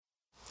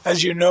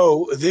As you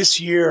know, this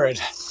year in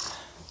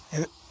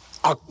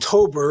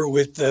October,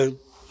 with the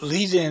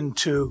lead in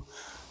to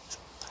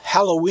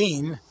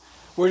Halloween,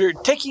 we're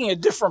taking a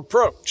different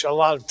approach. A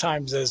lot of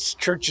times as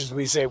churches,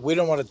 we say, we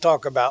don't want to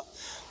talk about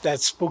that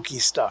spooky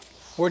stuff.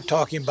 We're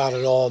talking about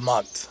it all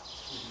month.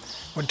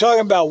 We're talking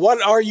about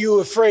what are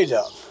you afraid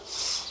of?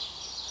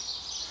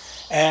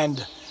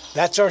 And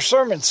that's our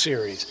sermon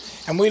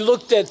series. And we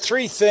looked at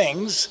three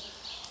things,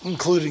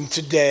 including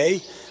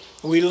today.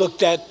 We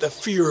looked at the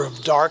fear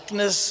of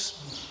darkness,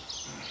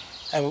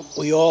 and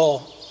we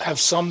all have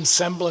some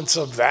semblance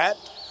of that.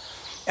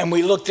 And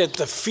we looked at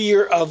the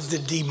fear of the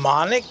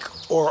demonic,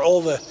 or all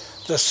the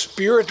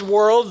spirit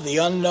world, the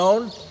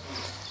unknown.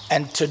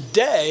 And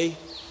today,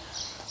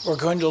 we're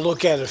going to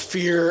look at a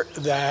fear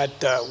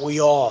that we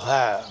all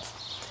have,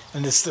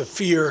 and it's the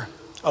fear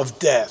of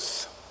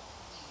death.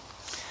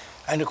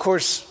 And of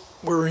course,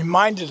 we're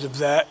reminded of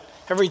that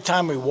every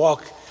time we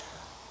walk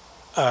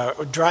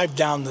or drive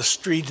down the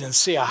street and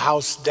see a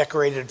house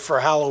decorated for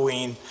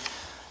Halloween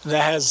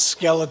that has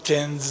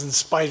skeletons and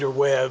spider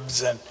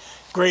webs and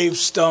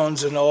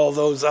gravestones and all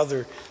those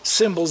other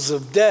symbols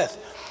of death.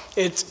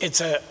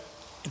 It's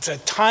a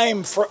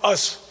time for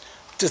us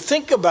to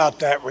think about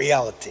that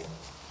reality.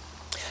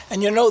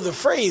 And you know, the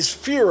phrase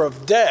fear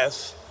of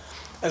death,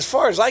 as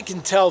far as I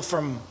can tell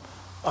from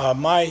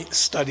my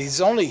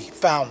studies, only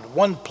found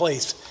one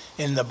place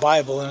in the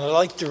Bible, and I'd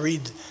like to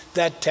read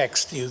that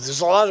text to you.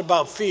 There's a lot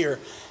about fear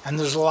and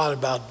there's a lot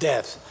about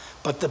death.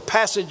 But the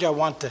passage I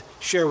want to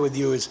share with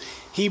you is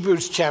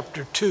Hebrews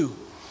chapter 2,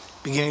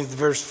 beginning with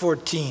verse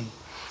 14.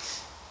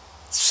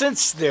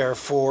 Since,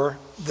 therefore,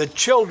 the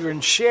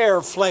children share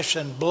flesh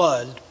and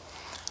blood,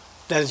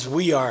 that is,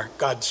 we are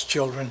God's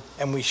children,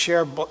 and we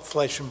share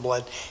flesh and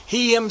blood,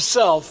 he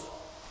himself,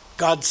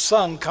 God's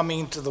Son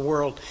coming into the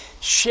world,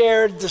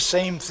 shared the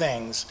same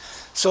things,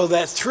 so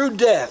that through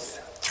death,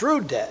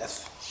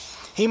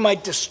 he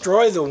might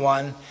destroy the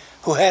one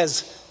who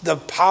has the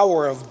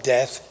power of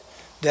death,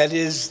 that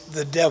is,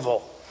 the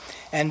devil,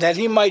 and that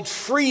he might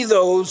free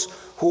those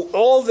who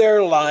all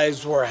their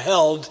lives were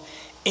held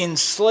in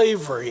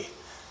slavery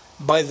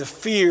by the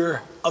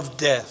fear of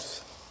death.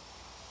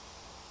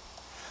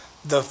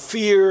 The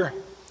fear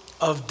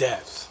of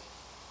death.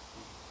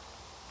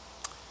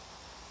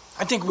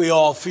 I think we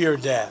all fear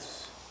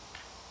death,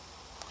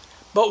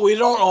 but we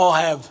don't all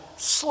have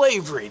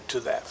slavery to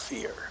that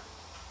fear.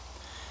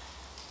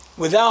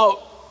 Without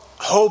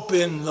hope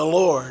in the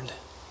Lord,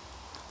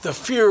 the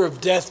fear of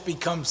death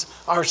becomes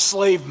our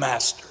slave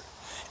master.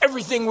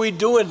 Everything we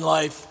do in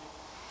life,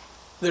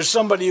 there's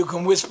somebody who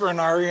can whisper in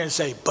our ear and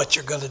say, but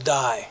you're going to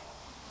die.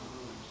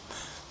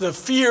 The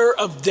fear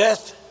of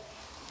death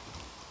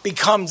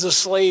becomes a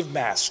slave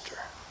master.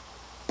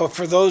 But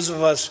for those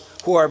of us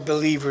who are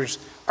believers,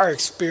 our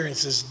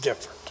experience is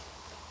different.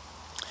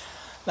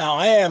 Now,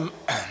 I'm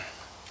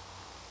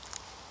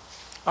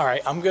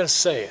going to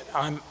say it.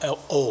 I'm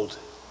old.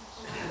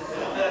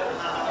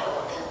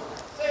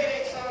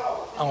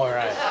 All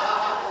right.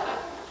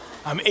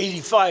 I'm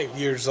 85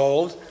 years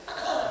old,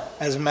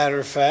 as a matter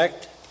of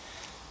fact.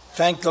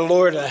 Thank the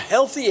Lord, a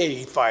healthy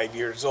 85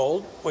 years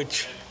old,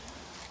 which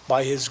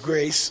by his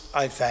grace,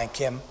 I thank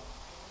him.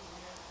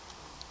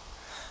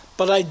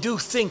 But I do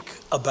think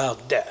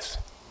about death.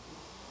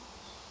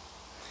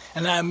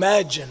 And I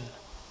imagine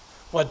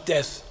what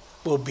death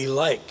will be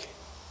like.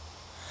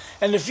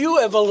 And if you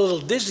have a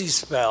little dizzy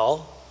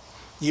spell,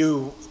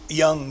 you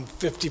young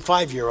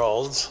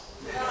 55-year-olds,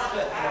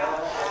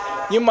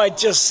 you might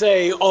just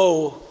say,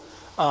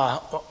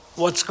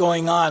 what's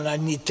going on? I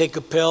need to take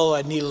a pill.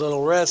 I need a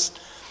little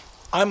rest.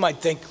 I might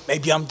think,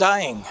 maybe I'm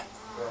dying.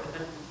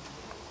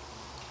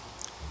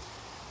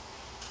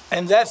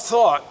 And that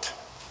thought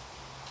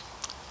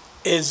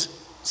is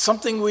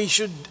something we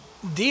should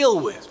deal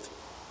with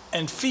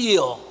and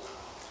feel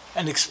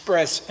and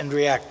express and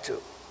react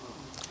to.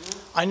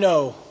 I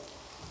know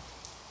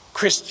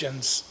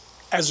Christians,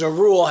 as a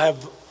rule,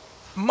 have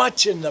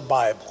much in the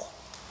Bible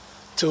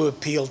to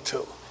appeal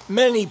to,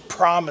 many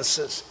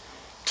promises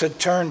to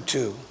turn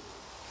to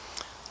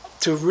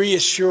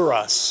reassure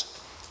us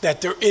that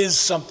there is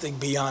something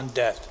beyond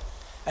death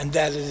and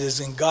that it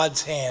is in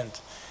God's hand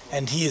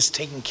and he is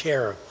taking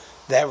care of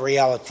that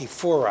reality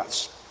for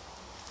us.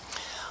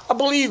 I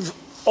believe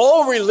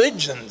all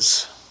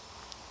religions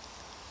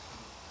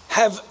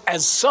have,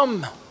 as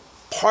some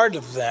part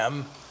of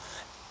them,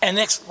 an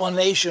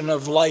explanation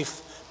of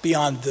life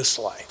beyond this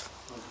life,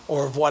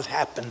 or of what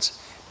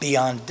happens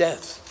beyond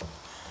death.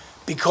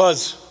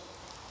 Because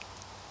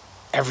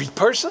every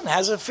person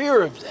has a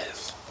fear of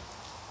death.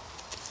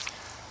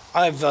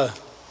 I've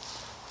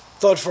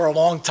thought for a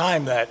long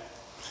time that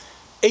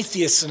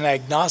atheists and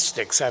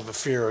agnostics have a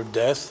fear of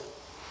death.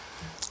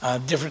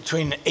 Difference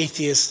between an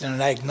atheist and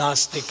an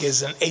agnostic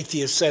is an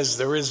atheist says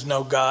there is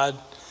no God,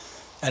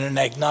 and an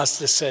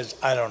agnostic says,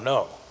 I don't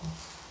know.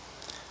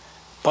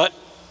 But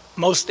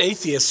most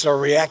atheists are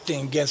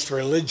reacting against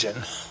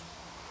religion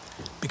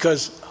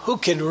because who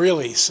can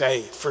really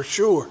say for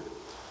sure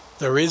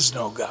there is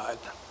no God?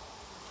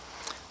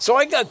 So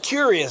I got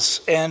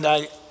curious and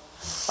I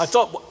I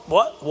thought,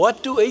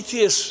 what do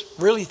atheists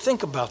really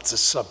think about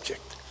this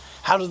subject?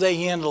 How do they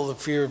handle the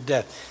fear of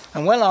death?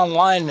 I went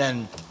online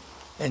and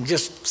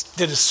just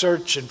did a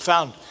search and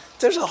found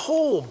there's a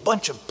whole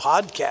bunch of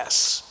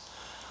podcasts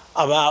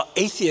about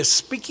atheists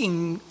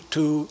speaking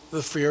to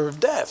the fear of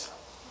death.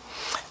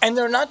 And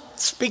they're not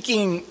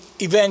speaking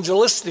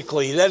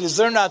evangelistically. That is,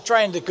 they're not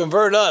trying to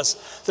convert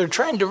us. They're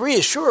trying to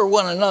reassure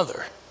one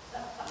another.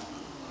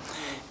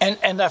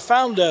 And I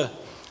found a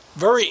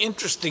very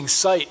interesting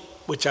site,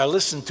 which I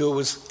listened to. It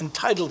was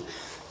entitled,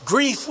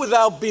 Grief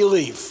Without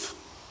Belief: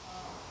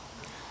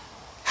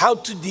 How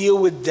to Deal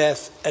with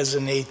Death as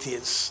an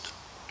Atheist.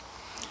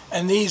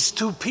 And these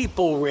two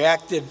people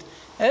reacted,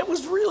 and it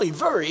was really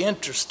very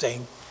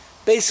interesting.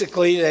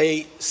 Basically,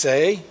 they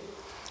say,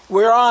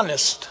 we're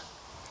honest.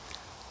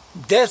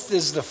 Death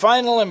is the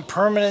final and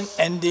permanent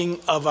ending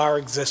of our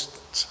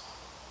existence.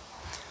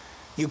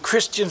 You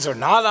Christians are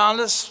not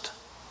honest.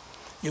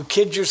 You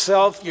kid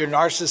yourself, you're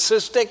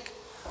narcissistic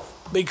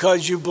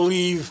because you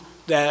believe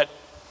that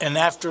an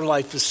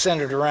afterlife is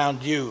centered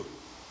around you.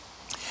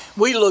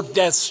 We look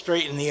death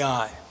straight in the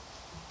eye.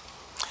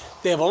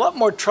 They have a lot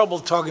more trouble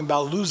talking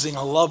about losing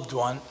a loved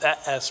one,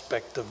 that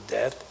aspect of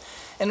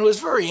death. And it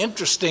was very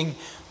interesting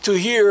to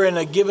hear in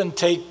a give and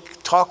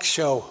take talk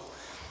show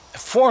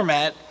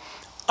format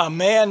a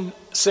man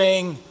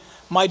saying,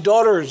 my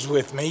daughter is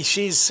with me,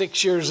 she's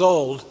 6 years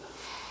old,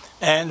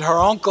 and her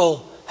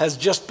uncle has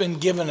just been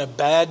given a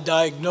bad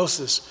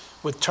diagnosis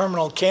with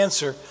terminal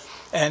cancer,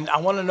 and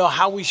I want to know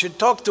how we should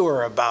talk to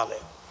her about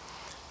it.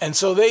 And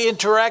so they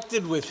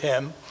interacted with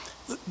him.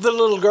 The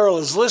little girl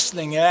is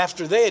listening, and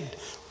after they had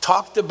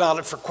talked about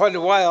it for quite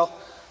a while,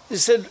 he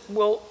said,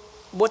 well,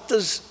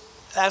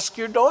 ask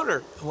your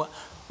daughter,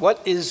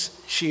 what is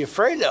she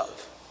afraid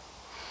of?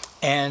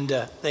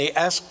 And they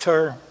asked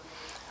her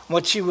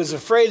what she was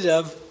afraid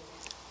of,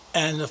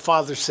 and the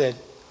father said,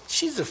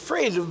 she's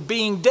afraid of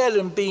being dead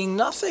and being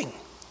nothing.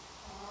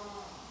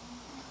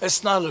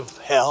 It's not of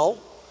hell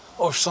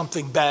or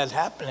something bad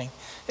happening.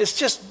 It's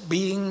just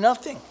being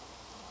nothing.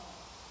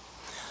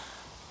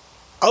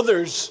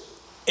 Others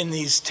in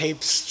these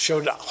tapes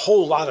showed a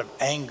whole lot of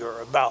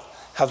anger about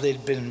how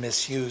they'd been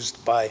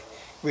misused by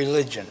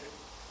religion.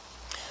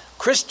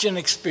 Christian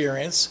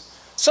experience,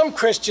 some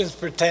Christians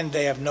pretend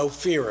they have no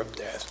fear of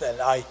death, and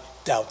I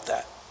doubt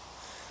that,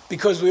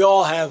 because we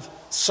all have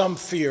some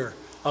fear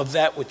of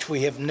that which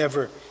we have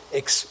never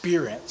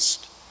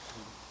experienced,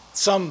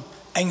 some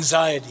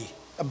anxiety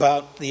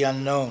about the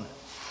unknown.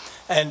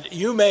 And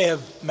you may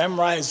have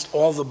memorized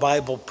all the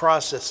Bible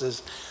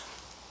processes,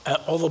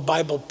 all the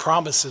Bible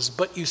promises,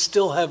 but you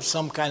still have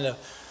some kind of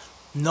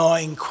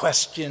gnawing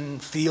question,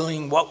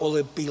 feeling, what will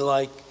it be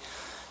like?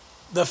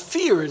 The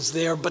fear is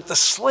there, but the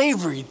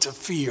slavery to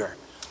fear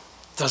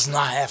does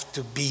not have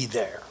to be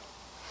there.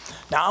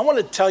 Now, I want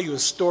to tell you a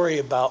story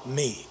about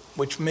me,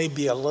 which may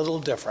be a little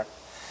different.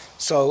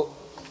 So,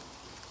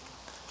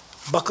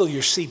 buckle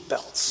your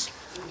seatbelts.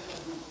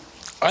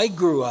 I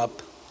grew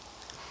up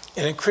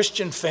in a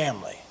Christian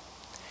family,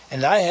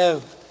 and I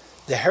have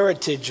the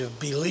heritage of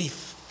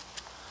belief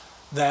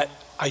that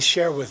I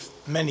share with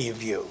many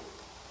of you.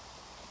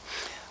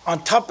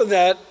 On top of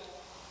that,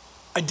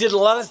 I did a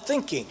lot of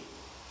thinking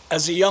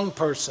as a young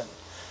person.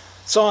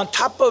 So on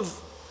top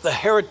of the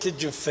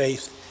heritage of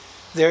faith,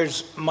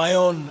 there's my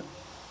own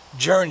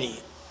journey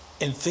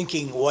in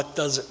thinking, what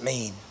does it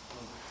mean?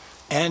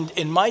 And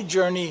in my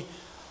journey,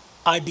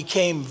 I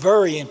became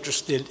very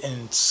interested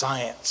in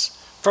science.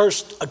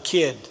 First, a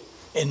kid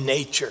in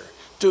nature,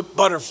 to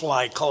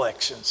butterfly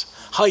collections,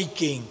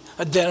 hiking,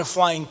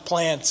 identifying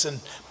plants and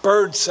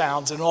bird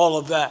sounds and all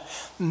of that.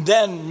 And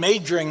then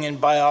majoring in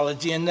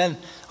biology, and then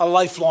a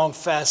lifelong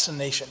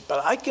fascination.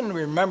 But I can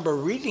remember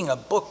reading a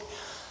book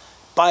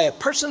by a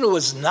person who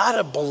was not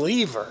a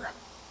believer,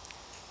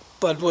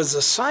 but was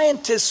a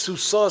scientist who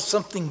saw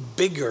something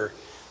bigger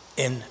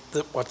in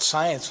what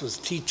science was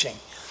teaching.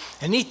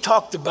 And he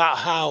talked about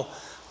how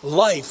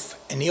life,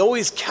 and he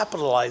always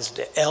capitalized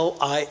it,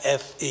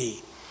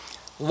 L-I-F-E,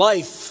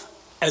 life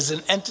as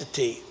an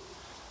entity.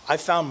 I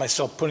found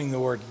myself putting the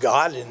word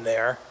God in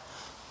there,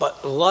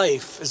 but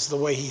life is the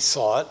way he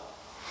saw it.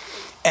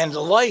 And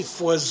life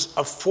was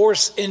a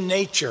force in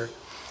nature,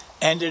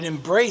 and it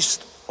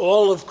embraced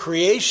all of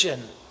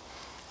creation.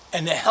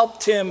 And it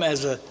helped him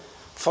as a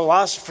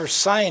philosopher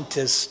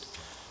scientist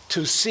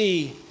to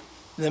see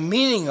the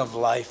meaning of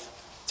life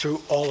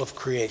through all of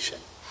creation.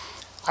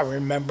 I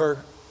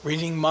remember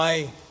reading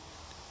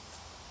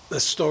the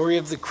story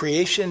of the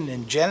creation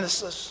in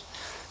Genesis,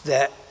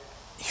 that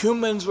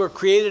humans were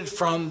created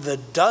from the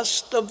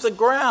dust of the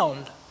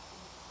ground.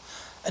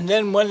 And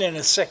then when in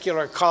a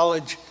secular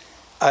college,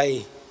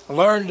 I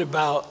learned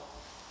about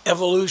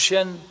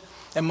evolution,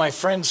 and my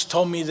friends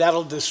told me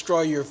that'll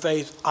destroy your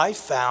faith. I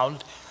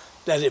found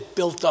that it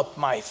built up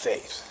my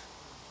faith.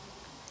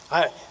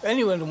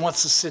 Anyone who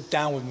wants to sit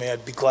down with me,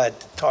 I'd be glad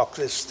to talk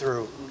this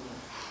through.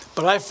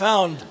 But I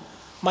found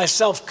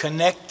myself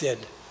connected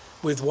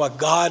with what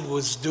God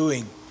was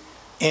doing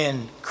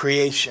in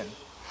creation.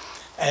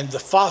 and the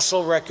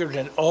fossil record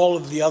and all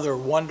of the other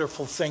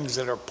wonderful things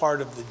that are part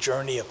of the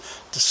journey of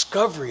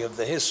discovery of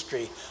the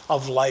history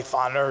of life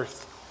on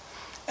Earth.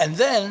 And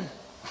then,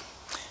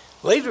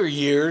 later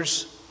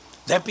years,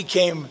 that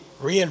became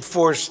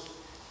reinforced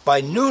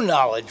by new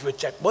knowledge,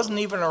 which wasn't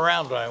even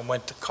around when I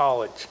went to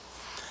college.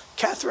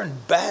 Catherine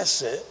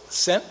Bassett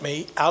sent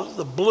me out of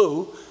the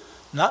blue,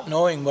 not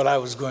knowing what I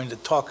was going to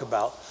talk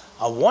about,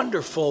 a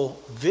wonderful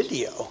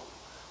video,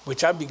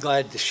 which I'd be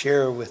glad to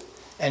share with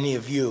any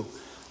of you,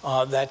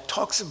 that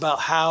talks about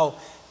how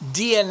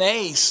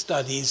DNA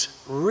studies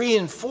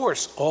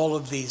reinforce all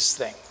of these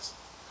things.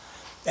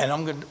 And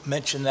I'm going to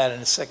mention that in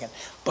a second.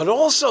 But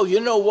also, you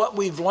know what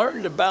we've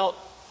learned about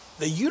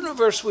the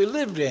universe we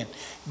lived in?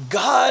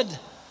 God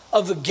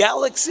of the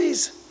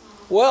galaxies?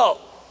 Well,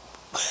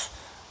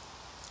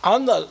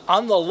 on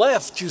the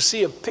left, you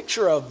see a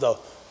picture of the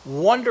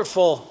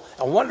wonderful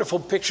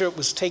picture. It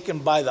was taken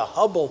by the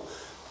Hubble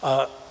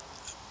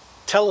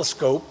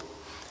telescope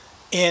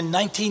in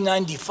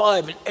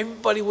 1995, and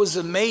everybody was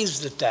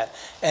amazed at that.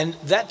 And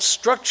that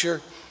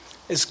structure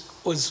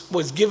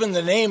was given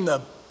the name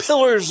the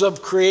Pillars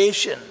of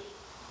Creation.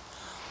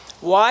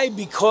 Why?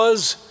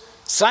 Because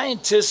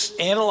scientists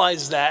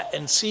analyze that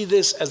and see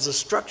this as a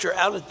structure.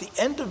 Out at the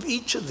end of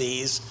each of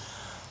these,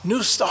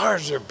 new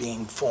stars are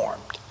being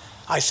formed.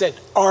 I said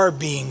are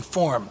being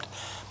formed.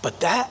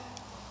 But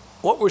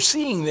what we're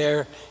seeing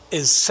there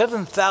is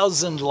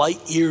 7,000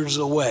 light years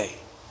away.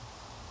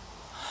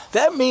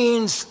 That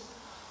means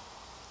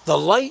the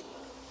light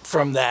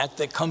from that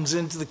comes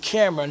into the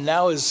camera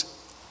now is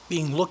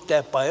being looked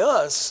at by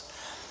us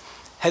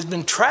has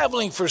been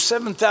traveling for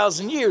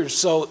 7,000 years.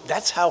 So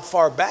that's how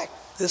far back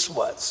this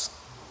was.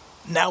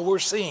 Now we're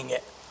seeing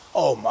it.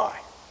 Oh my,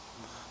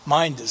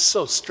 mind is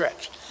so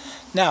stretched.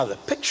 Now the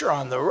picture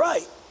on the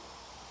right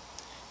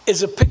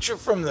is a picture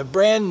from the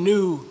brand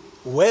new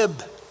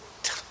Webb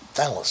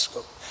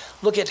telescope.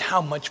 Look at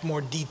how much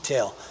more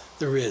detail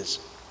there is.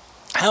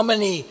 How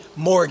many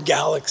more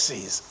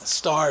galaxies,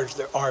 stars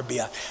there are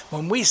beyond.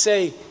 When we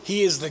say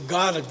he is the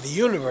God of the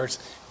universe,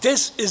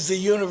 this is the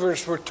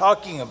universe we're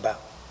talking about.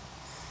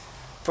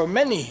 For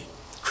many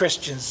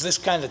Christians, this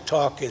kind of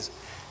talk is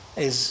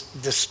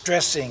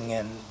distressing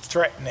and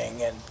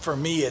threatening, and for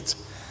me it's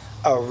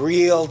a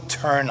real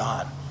turn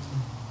on.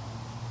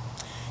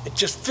 It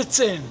just fits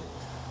in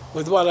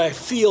with what I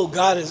feel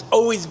God has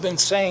always been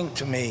saying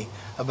to me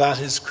about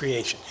his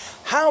creation.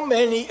 How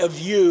many of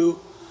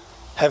you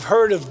have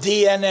heard of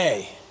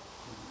DNA?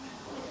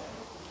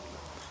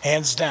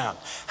 Hands down.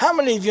 How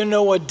many of you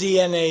know what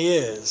DNA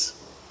is?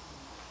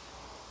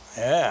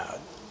 Yeah,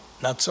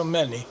 not so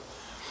many.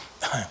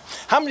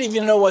 How many of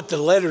you know what the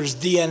letters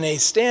DNA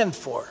stand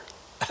for?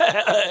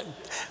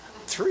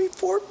 3,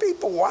 4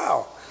 people,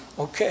 wow.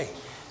 Okay.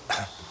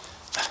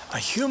 A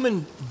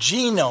human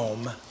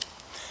genome,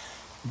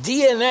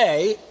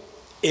 DNA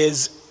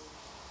is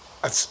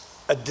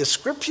a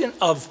description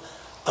of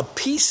a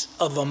piece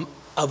of a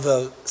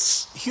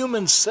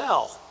human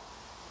cell.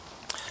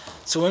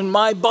 So in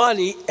my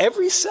body,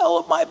 every cell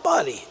of my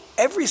body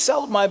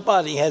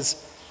has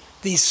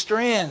these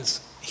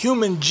strands,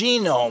 human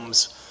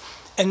genomes,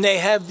 and they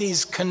have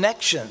these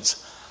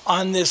connections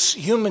on this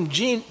human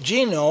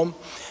genome.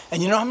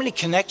 And you know how many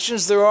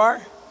connections there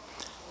are?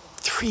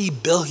 3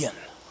 billion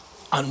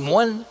on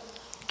one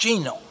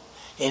genome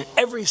in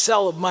every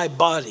cell of my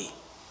body.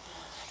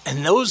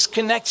 And those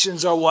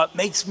connections are what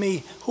makes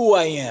me who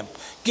I am,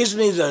 gives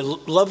me the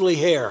lovely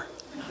hair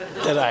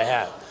that I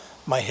have.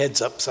 My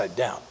head's upside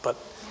down, but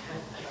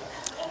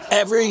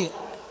every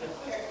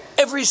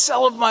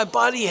cell of my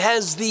body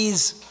has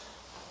these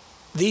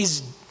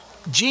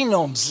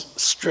genome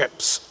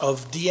strips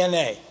of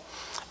DNA,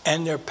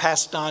 and they're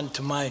passed on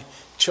to my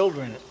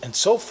children and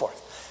so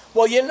forth.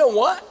 Well, you know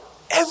what?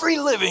 Every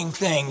living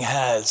thing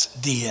has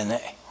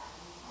DNA.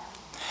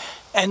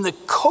 And the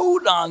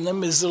code on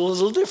them is a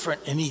little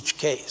different in each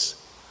case.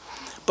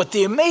 But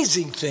the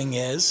amazing thing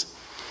is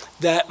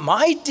that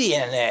my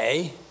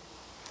DNA,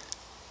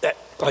 that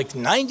like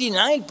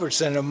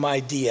 99% of my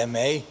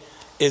DNA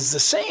is the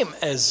same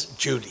as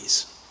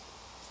Judy's.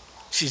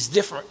 She's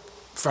different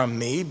from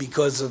me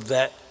because of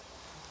that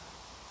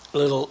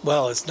little,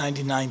 well, it's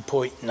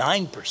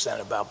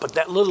 99.9% about, but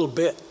that little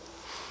bit.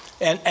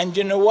 And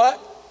you know what?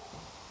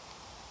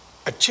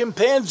 A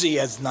chimpanzee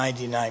has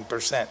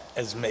 99%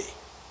 as me.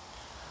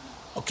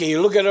 Okay,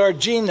 you look at our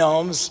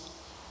genomes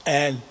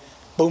and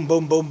boom,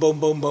 boom, boom, boom,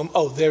 boom, boom.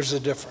 Oh, there's a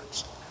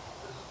difference.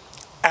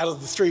 Out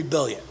of the 3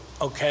 billion,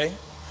 okay?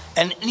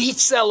 And in each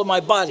cell of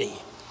my body,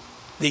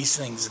 these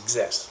things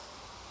exist.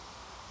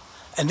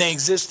 And they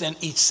exist in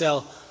each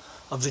cell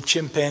of the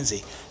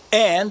chimpanzee.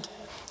 And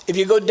if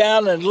you go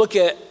down and look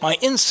at my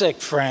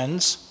insect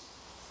friends,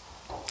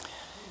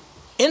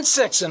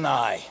 insects and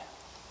I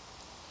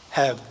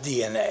have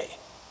DNA.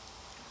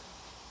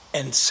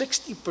 And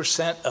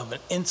 60% of an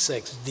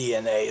insect's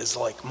DNA is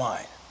like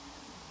mine.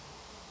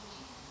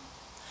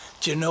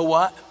 Do you know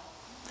what?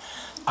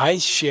 I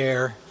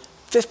share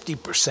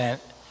 50%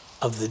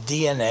 of the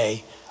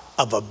DNA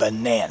of a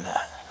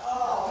banana.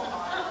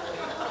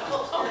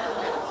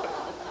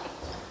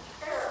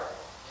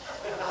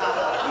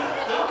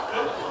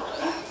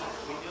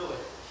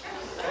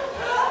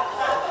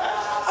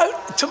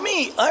 To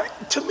me,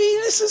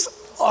 this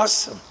is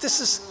awesome.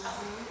 This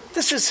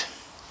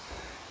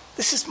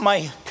is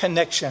my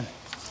connection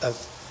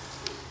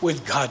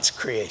with God's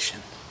creation.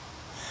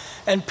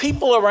 And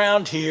people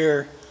around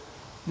here,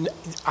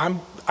 I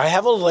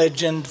have a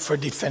legend for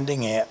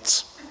defending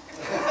ants.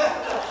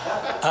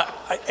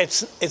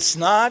 It's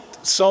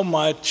not so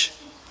much,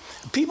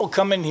 people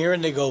come in here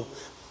and they go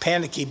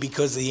panicky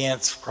because the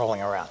ants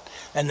crawling around.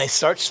 And they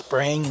start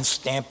spraying and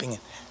stamping.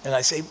 And I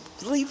say,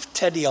 leave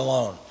Teddy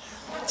alone.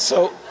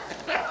 So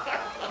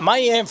my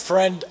ant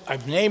friend,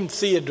 I've named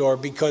Theodore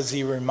because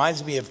he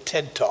reminds me of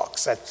TED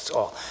Talks, that's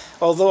all.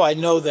 Although I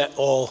know that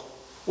all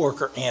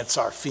worker ants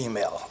are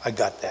female, I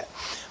got that.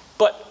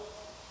 But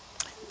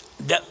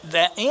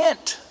that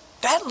ant,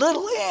 that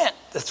little ant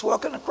that's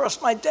walking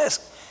across my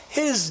desk,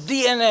 his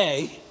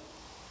DNA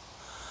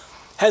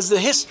has the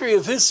history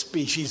of his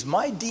species.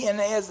 My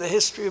DNA has the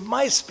history of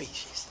my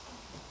species.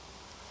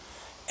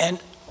 And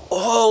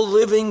all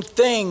living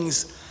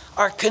things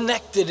are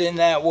connected in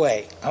that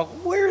way. Now,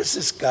 where is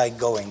this guy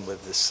going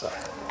with this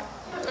stuff?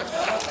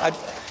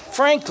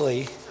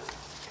 Frankly,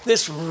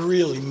 this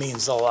really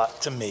means a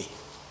lot to me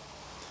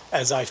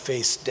as I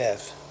face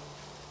death.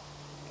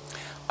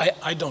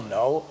 I don't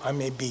know. I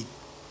may be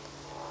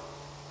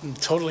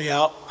totally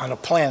out on a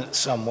planet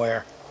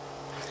somewhere.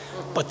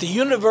 But the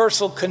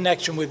universal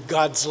connection with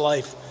God's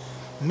life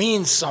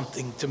means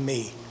something to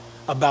me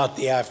about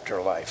the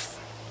afterlife.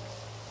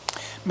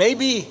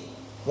 Maybe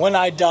when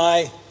I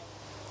die,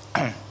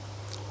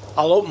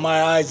 I'll open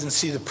my eyes and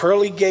see the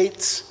pearly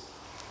gates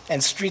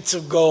and streets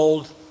of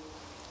gold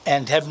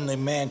and heavenly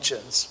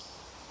mansions,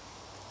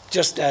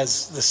 just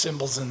as the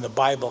symbols in the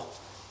Bible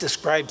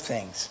describe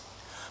things.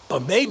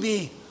 But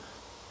maybe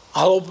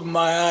I'll open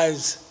my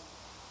eyes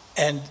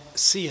and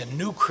see a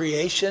new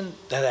creation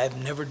that I've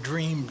never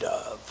dreamed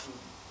of.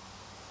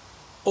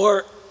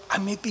 Or I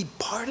may be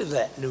part of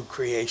that new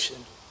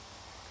creation.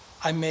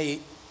 I may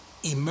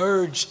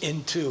emerge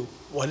into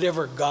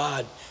whatever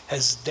God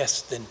has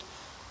destined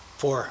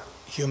for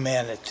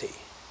humanity.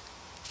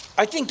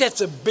 I think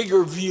that's a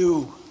bigger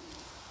view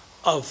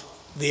of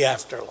the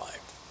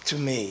afterlife to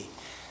me.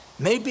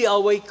 Maybe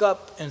I'll wake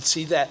up and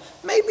see that.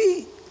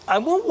 Maybe I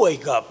won't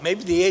wake up.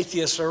 Maybe the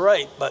atheists are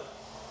right, but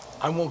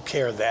I won't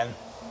care then.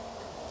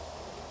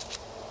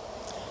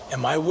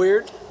 Am I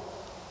weird?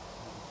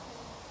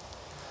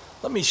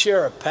 Let me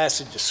share a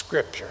passage of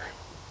scripture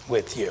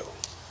with you.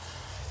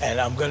 And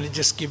I'm going to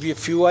just give you a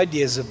few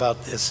ideas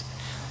about this.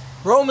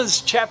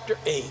 Romans chapter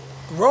 8.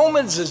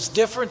 Romans is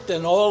different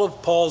than all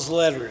of Paul's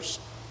letters,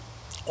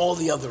 all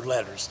the other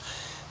letters,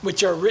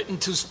 which are written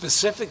to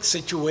specific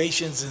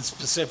situations in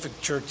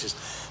specific churches.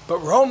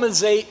 But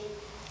Romans 8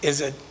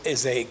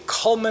 is a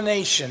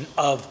culmination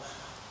of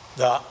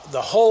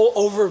the whole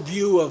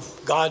overview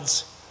of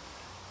God's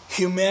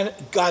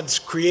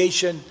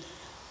creation,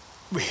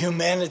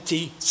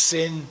 humanity,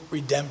 sin,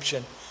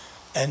 redemption,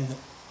 and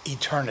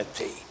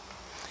eternity.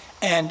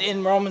 And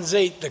in Romans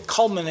 8, the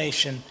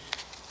culmination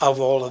of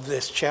all of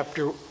this,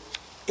 chapter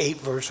 8,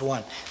 verse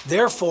 1.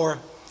 Therefore,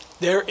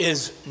 there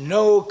is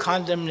no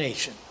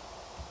condemnation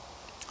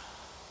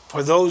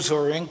for those who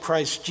are in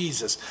Christ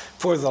Jesus.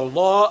 For the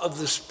law of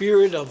the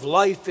Spirit of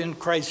life in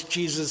Christ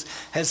Jesus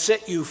has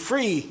set you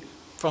free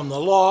from the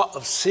law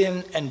of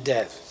sin and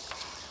death.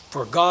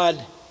 For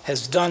God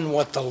has done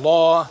what the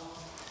law,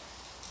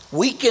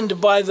 weakened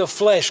by the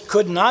flesh,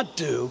 could not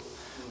do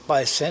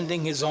by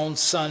sending his own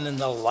Son in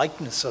the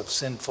likeness of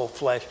sinful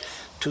flesh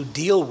to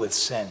deal with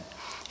sin.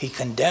 He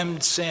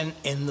condemned sin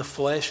in the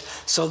flesh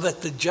so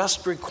that the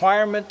just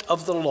requirement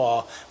of the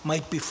law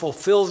might be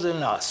fulfilled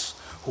in us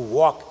who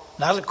walk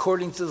not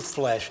according to the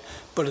flesh,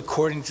 but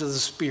according to the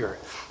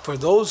Spirit. For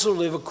those who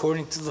live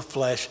according to the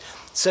flesh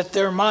set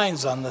their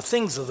minds on the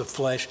things of the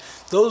flesh.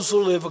 Those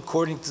who live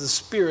according to the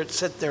Spirit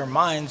set their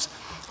minds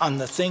on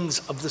the things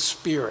of the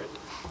Spirit.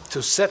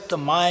 To set the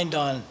mind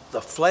on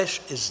the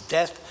flesh is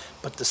death,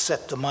 but to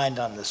set the mind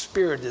on the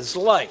Spirit is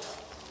life.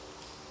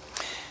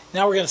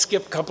 Now we're going to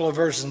skip a couple of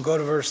verses and go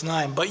to verse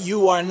 9. But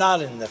you are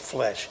not in the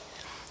flesh.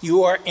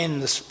 You are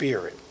in the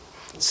Spirit,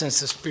 since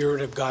the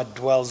Spirit of God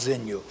dwells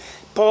in you.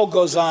 Paul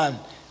goes on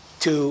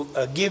to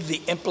give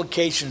the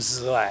implications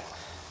of that.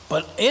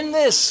 But in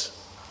this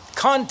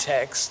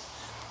context,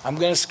 I'm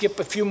going to skip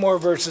a few more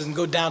verses and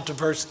go down to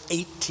verse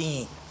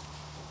 18.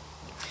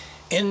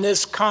 In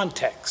this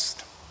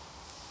context,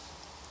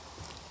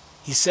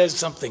 he says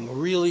something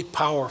really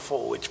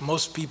powerful, which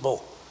most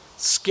people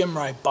skim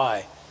right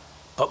by.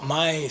 But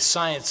my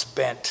science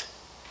bent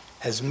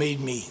has made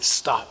me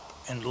stop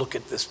and look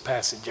at this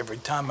passage every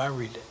time I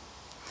read it.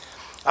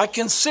 I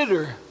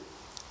consider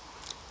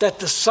that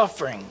the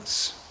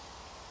sufferings,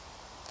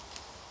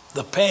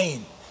 the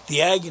pain,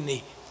 the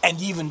agony,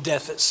 and even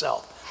death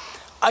itself,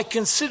 I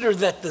consider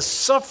that the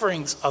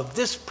sufferings of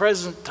this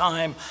present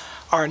time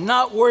are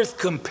not worth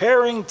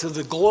comparing to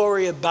the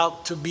glory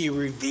about to be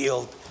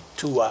revealed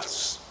to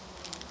us.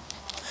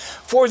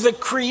 For the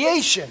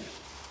creation,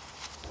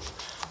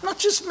 not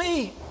just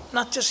me,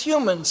 not just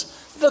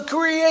humans, the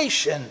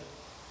creation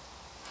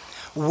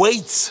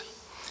waits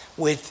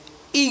with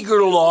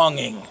eager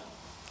longing.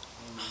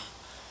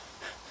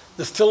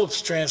 The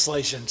Phillips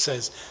translation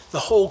says, the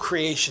whole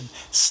creation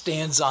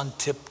stands on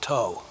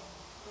tiptoe.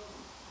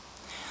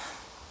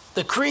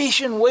 The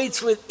creation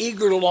waits with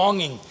eager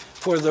longing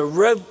for the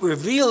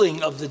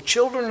revealing of the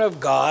children of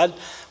God,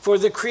 for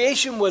the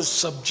creation was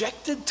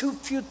subjected to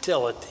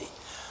futility.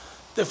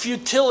 The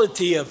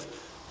futility of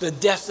the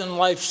death and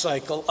life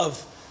cycle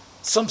of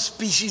some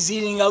species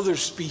eating other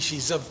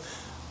species, of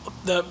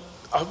the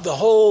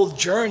whole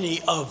journey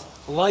of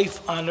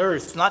life on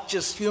earth, not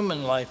just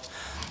human life,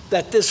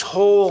 that this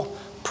whole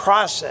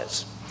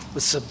process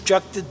was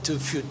subjected to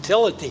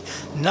futility,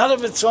 not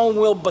of its own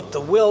will, but the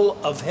will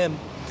of him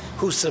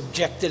who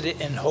subjected it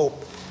in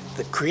hope.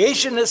 The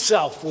creation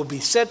itself will be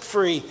set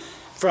free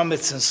from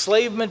its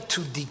enslavement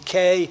to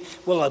decay,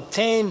 will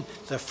obtain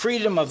the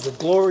freedom of the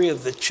glory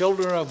of the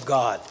children of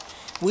God.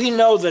 We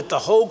know that the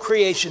whole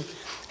creation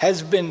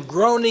has been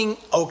groaning.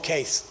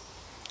 Okay,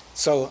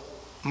 so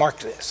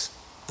mark this.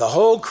 The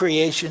whole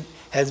creation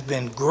has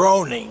been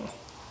groaning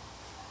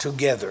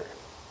together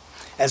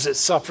as it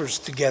suffers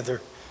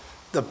together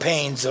the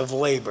pains of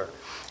labor.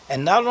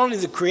 And not only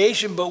the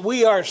creation, but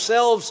we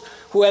ourselves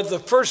who have the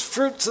first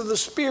fruits of the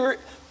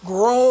Spirit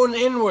groan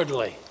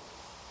inwardly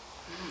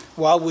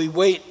while we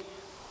wait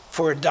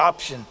for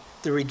adoption,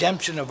 the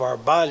redemption of our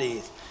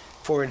bodies,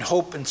 for in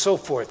hope and so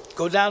forth.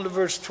 Go down to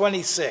verse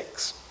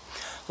 26.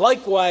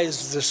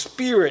 Likewise, the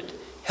Spirit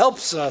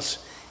helps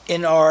us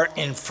in our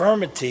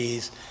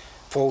infirmities,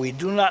 for we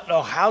do not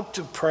know how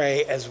to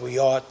pray as we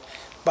ought,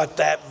 but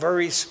that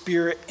very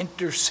Spirit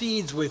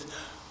intercedes with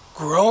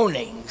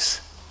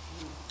groanings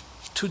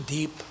too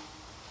deep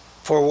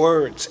for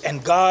words.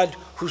 And God,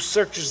 who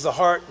searches the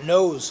heart,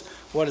 knows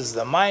what is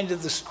the mind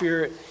of the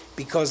Spirit,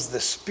 because the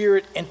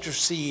Spirit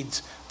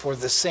intercedes for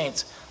the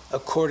saints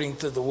according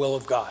to the will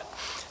of God.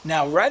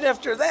 Now, right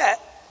after that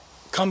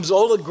comes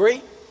all the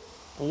great,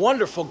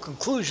 wonderful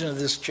conclusion of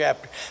this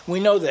chapter. We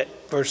know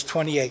that, verse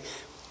 28,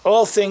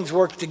 all things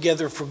work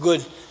together for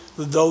good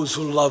to those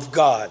who love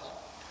God.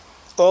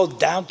 All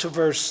down to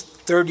verse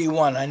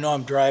 31. I know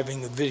I'm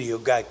driving the video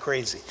guy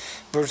crazy.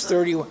 Verse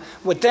 31.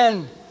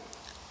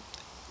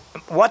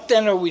 What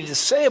then are we to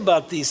say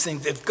about these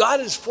things? If God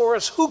is for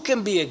us, who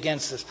can be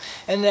against us?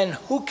 And then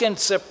who can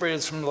separate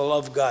us from the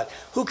love of God?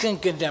 Who can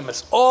condemn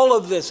us? All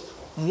of this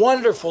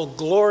wonderful,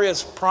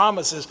 glorious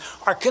promises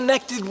are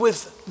connected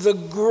with the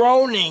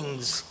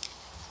groanings.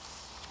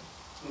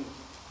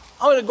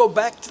 I'm going to go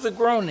back to the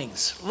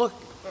groanings. Look.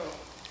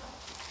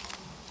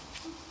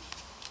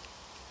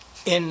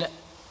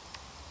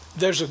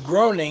 There's a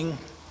groaning,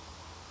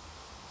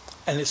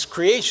 and it's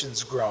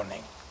creation's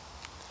groaning.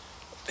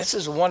 This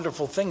is a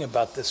wonderful thing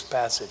about this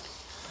passage.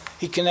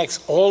 He connects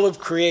all of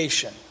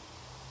creation.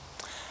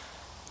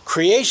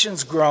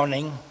 Creation's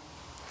groaning,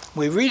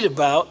 we read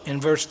about in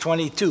verse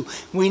 22.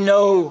 We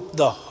know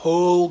the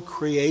whole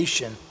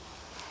creation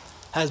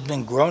has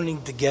been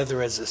groaning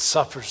together as it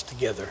suffers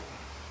together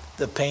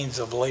the pains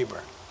of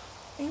labor.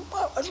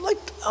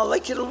 I'd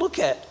like you to look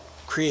at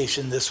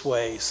creation this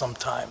way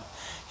sometime.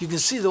 You can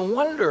see the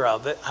wonder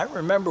of it. I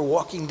remember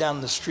walking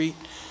down the street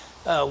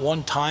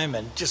one time,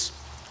 and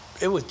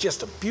it was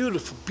just a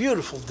beautiful,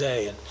 beautiful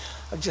day, and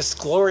I'm just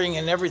glorying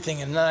in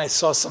everything. And then I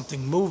saw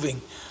something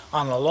moving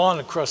on the lawn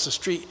across the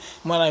street.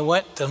 When I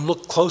went and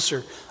looked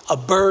closer, a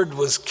bird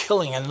was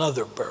killing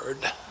another bird.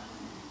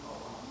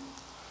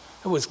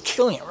 It was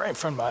killing it right in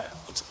front of my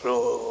eyes.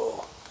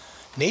 Oh,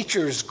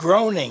 nature is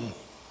groaning.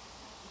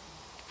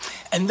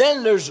 And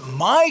then there's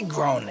my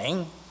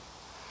groaning,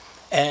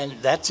 and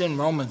that's in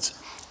Romans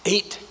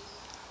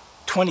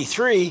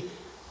 8:23.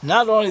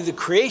 Not only the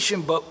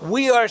creation, but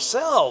we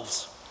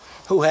ourselves,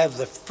 who have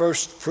the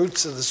first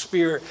fruits of the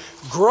Spirit,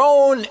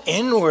 groan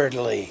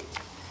inwardly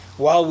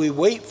while we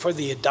wait for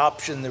the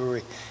adoption,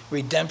 the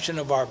redemption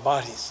of our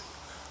bodies.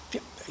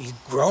 Are you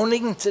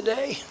groaning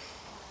today?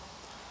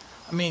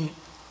 I mean,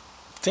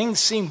 things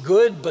seem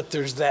good, but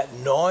there's that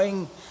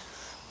gnawing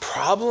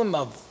problem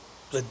of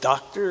the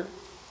doctor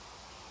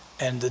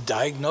and the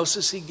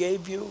diagnosis he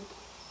gave you,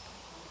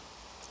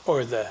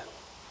 or the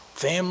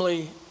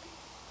family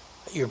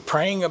that you're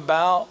praying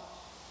about,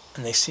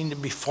 and they seem to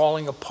be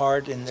falling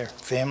apart in their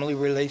family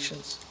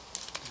relations.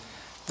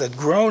 The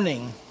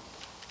groaning,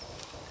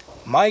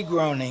 my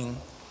groaning,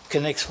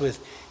 connects with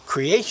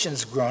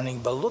creation's groaning,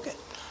 but look at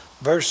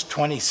verse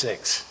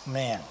 26.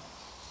 Man.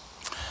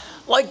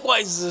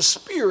 Likewise, the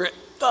Spirit,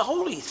 the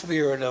Holy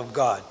Spirit of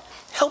God,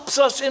 helps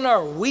us in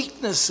our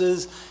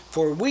weaknesses,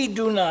 for we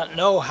do not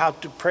know how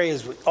to pray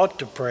as we ought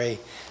to pray,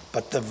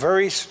 but the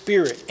very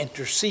Spirit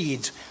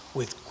intercedes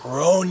with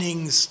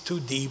groanings too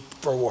deep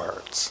for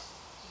words.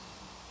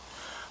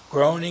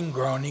 Groaning,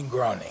 groaning,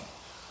 groaning.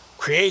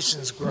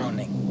 Creation's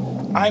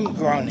groaning. I'm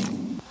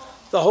groaning.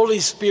 The Holy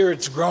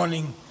Spirit's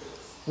groaning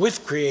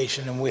with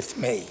creation and with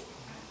me.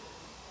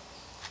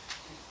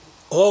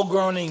 All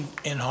groaning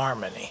in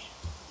harmony.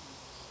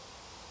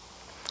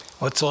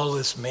 What's all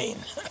this mean?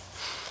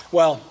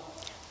 Well,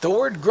 the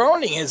word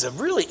groaning is a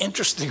really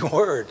interesting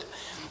word.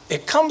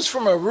 It comes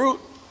from a root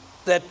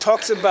that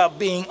talks about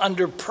being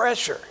under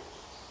pressure.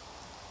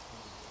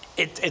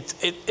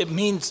 It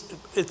means,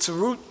 it's a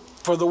root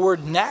for the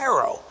word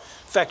narrow.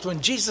 In fact,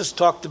 when Jesus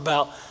talked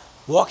about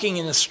walking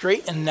in a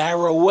straight and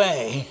narrow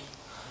way,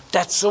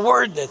 that's the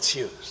word that's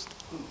used.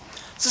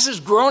 This is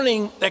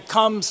groaning that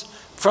comes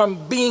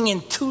from being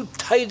in too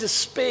tight a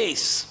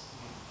space.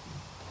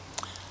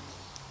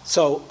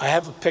 So I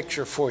have a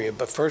picture for you,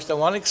 but first I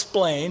want to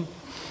explain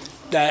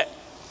that,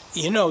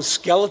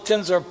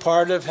 skeletons are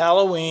part of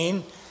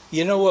Halloween.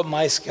 You know what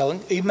my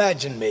skeleton,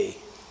 imagine me.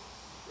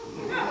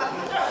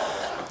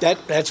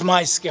 That's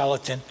my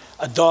skeleton,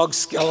 a dog's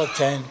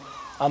skeleton,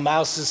 a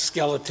mouse's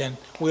skeleton.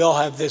 We all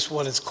have this,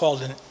 what is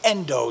called an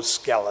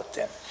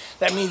endoskeleton.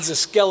 That means the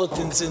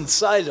skeleton's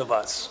inside of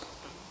us.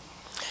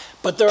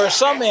 But there are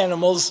some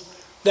animals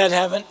that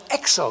have an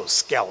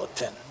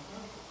exoskeleton.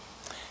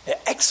 An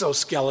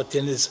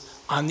exoskeleton is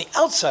on the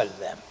outside of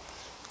them.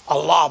 A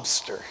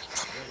lobster.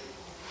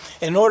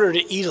 In order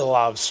to eat a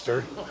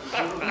lobster,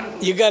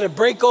 you got to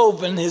break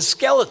open his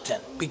skeleton,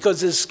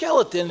 because his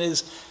skeleton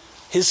is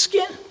his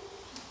skin.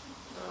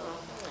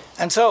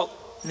 And so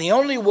the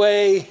only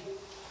way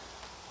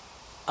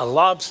a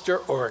lobster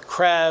or a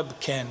crab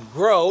can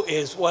grow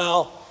is,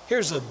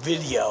 here's a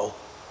video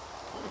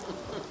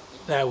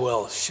that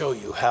will show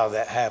you how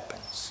that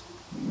happens.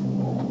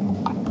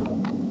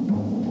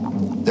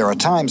 There are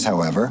times,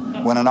 however,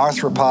 when an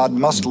arthropod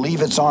must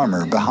leave its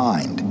armor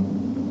behind.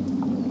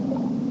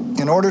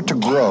 In order to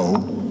grow,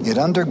 it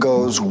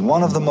undergoes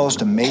one of the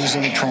most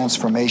amazing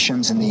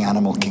transformations in the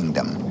animal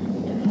kingdom.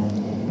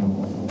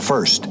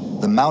 First,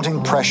 the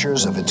mounting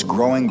pressures of its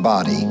growing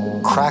body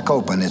crack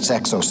open its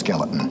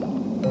exoskeleton.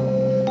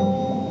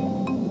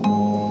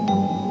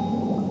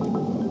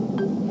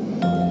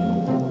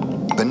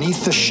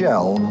 Beneath the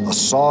shell, a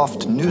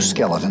soft, new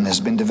skeleton has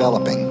been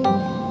developing.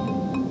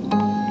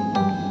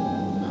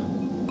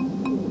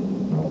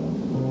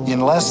 In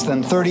less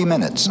than 30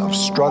 minutes of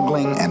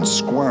struggling and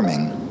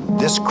squirming,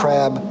 this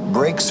crab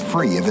breaks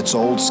free of its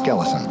old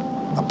skeleton,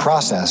 a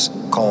process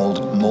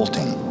called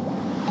molting.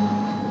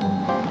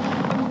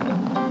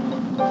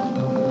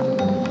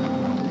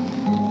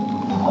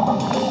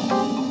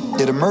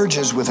 It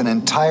emerges with an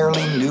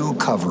entirely new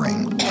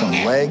covering, from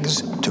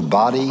legs to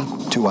body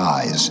to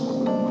eyes.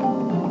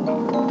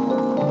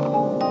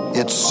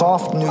 Its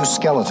soft new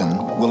skeleton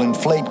will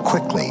inflate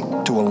quickly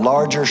to a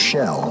larger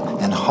shell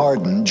and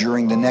harden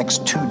during the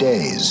next 2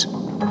 days.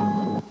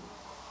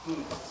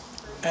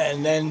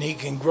 And then he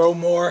can grow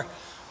more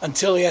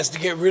until he has to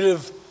get rid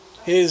of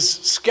his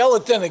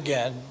skeleton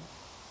again.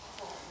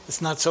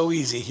 It's not so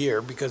easy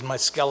here because my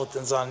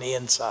skeleton's on the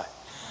inside.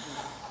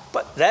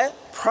 But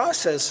that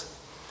process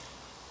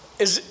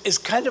is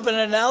kind of an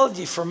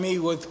analogy for me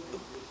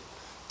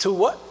to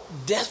what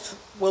death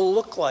will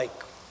look like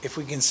if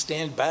we can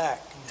stand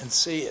back and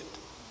see it.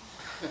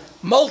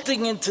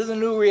 Molting into the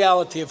new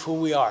reality of who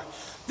we are.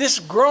 This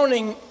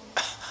groaning,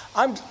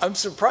 I'm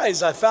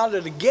surprised. I found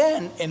it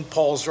again in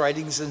Paul's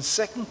writings in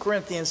 2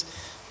 Corinthians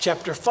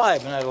chapter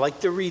 5, and I'd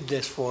like to read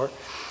this for.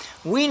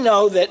 We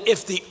know that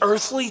if the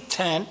earthly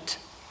tent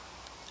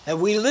that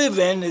we live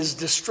in is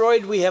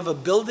destroyed, we have a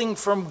building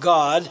from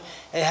God,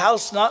 a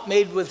house not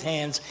made with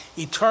hands,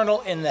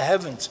 eternal in the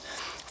heavens.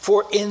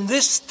 For in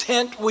this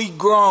tent we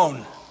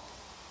groan,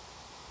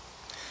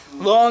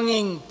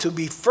 longing to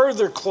be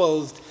further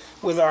clothed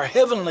with our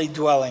heavenly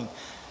dwelling.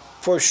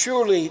 For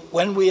surely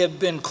when we have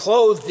been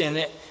clothed in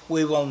it,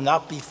 we will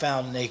not be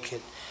found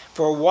naked.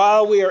 For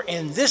while we are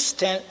in this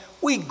tent,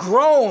 we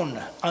groan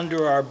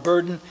under our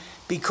burden,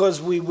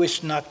 because we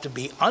wish not to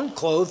be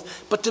unclothed,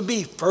 but to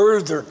be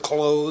further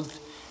clothed,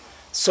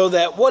 so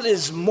that what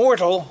is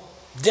mortal,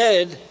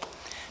 dead,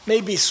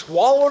 may be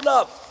swallowed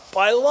up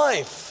by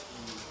life.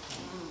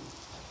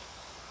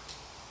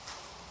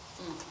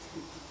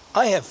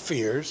 I have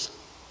fears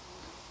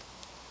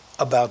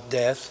about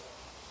death,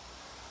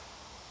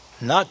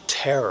 not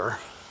terror,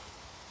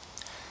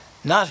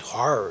 not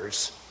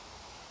horrors.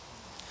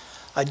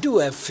 I do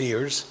have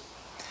fears,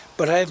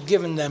 but I have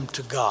given them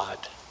to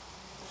God.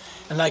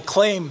 And I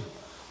claim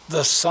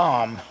the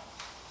Psalm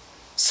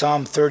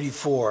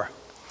 34.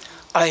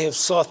 I have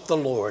sought the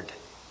Lord,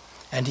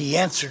 and he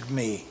answered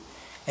me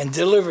and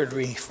delivered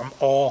me from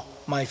all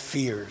my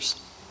fears.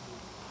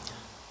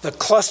 The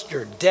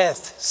cluster,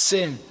 death,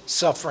 sin,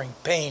 suffering,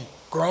 pain,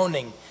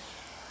 groaning,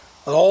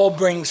 it all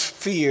brings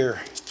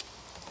fear.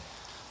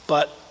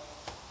 But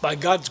by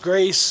God's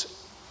grace,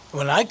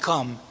 when I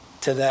come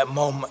to that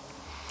moment,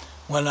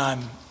 when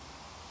I'm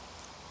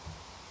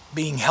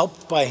being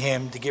helped by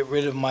him to get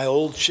rid of my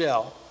old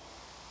shell,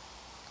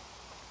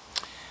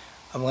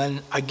 and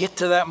when I get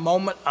to that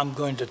moment, I'm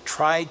going to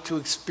try to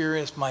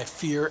experience my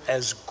fear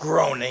as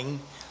groaning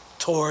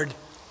toward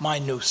my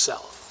new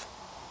self,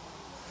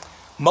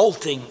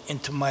 molting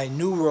into my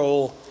new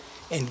role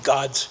in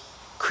God's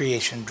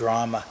creation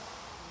drama,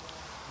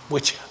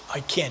 which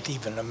I can't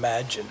even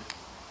imagine.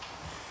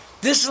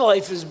 This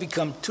life has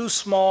become too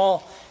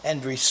small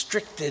and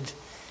restricted,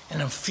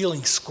 and I'm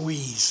feeling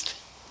squeezed.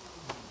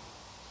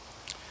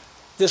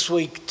 This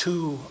week,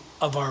 2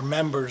 of our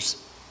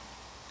members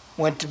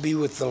went to be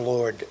with the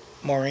Lord,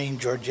 Maureen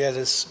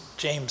Georgettis,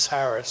 James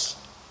Harris.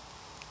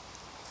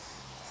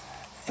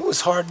 It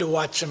was hard to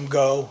watch them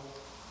go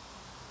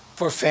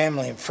for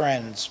family and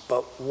friends,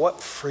 but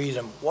what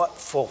freedom, what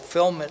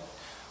fulfillment,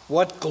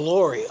 what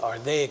glory are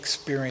they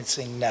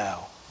experiencing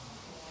now?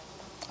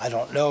 I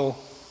don't know,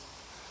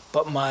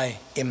 but my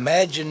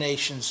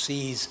imagination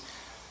sees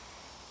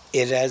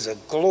it as a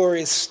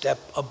glorious step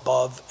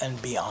above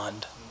and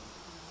beyond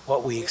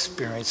what we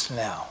experience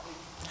now.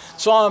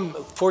 So I'm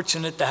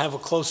fortunate to have a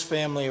close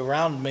family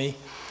around me,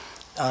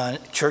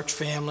 church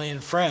family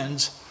and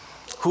friends,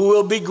 who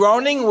will be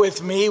groaning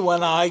with me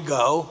when I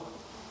go.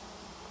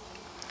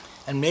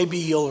 And maybe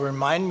you'll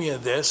remind me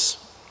of this,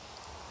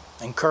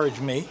 encourage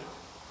me.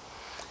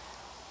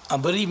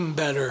 But even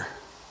better,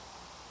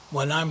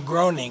 when I'm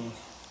groaning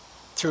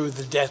through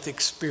the death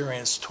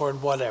experience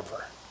toward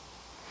whatever,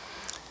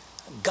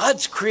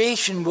 God's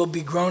creation will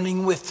be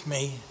groaning with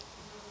me,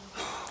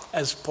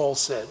 as Paul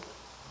said.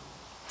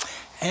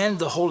 And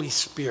the Holy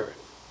Spirit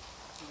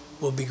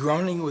will be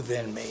groaning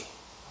within me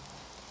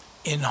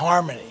in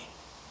harmony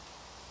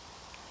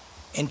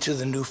into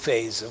the new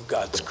phase of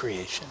God's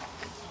creation.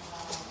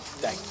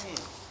 Thank you.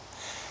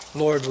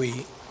 Lord,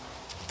 we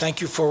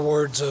thank you for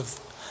words of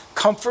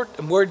comfort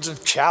and words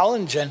of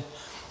challenge and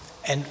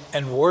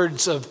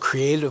words of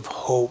creative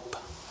hope.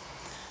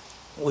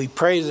 We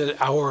pray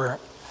that our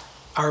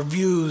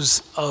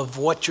views of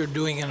what you're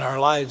doing in our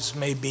lives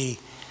may be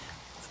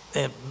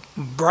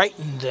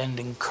brightened and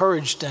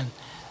encouraged and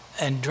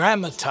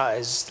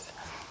dramatized.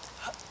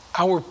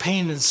 Our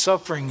pain and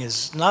suffering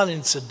is not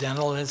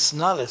incidental, and it's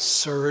not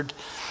absurd.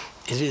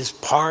 It is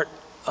part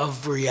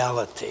of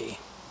reality.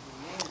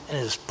 And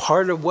it is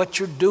part of what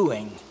you're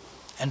doing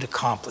and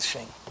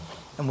accomplishing.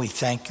 And we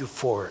thank you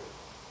for it.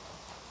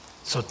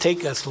 So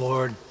take us,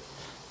 Lord,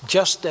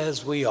 just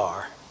as we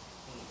are,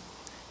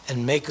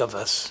 and make of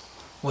us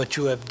what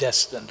you have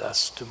destined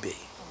us to be.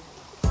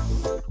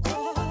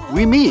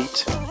 We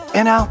meet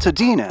in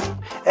Altadena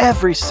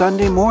every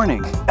Sunday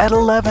morning at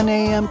 11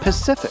 a.m.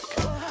 Pacific,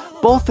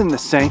 both in the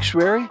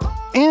sanctuary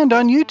and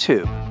on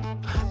YouTube.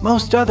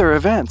 Most other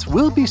events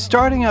will be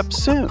starting up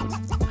soon,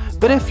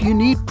 but if you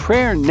need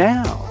prayer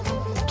now,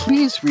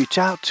 please reach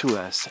out to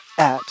us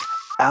at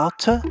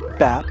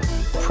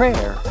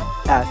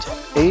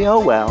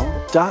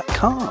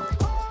altabapprayer@aol.com.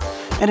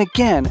 And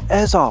again,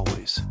 as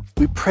always,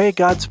 we pray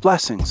God's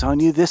blessings on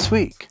you this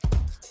week.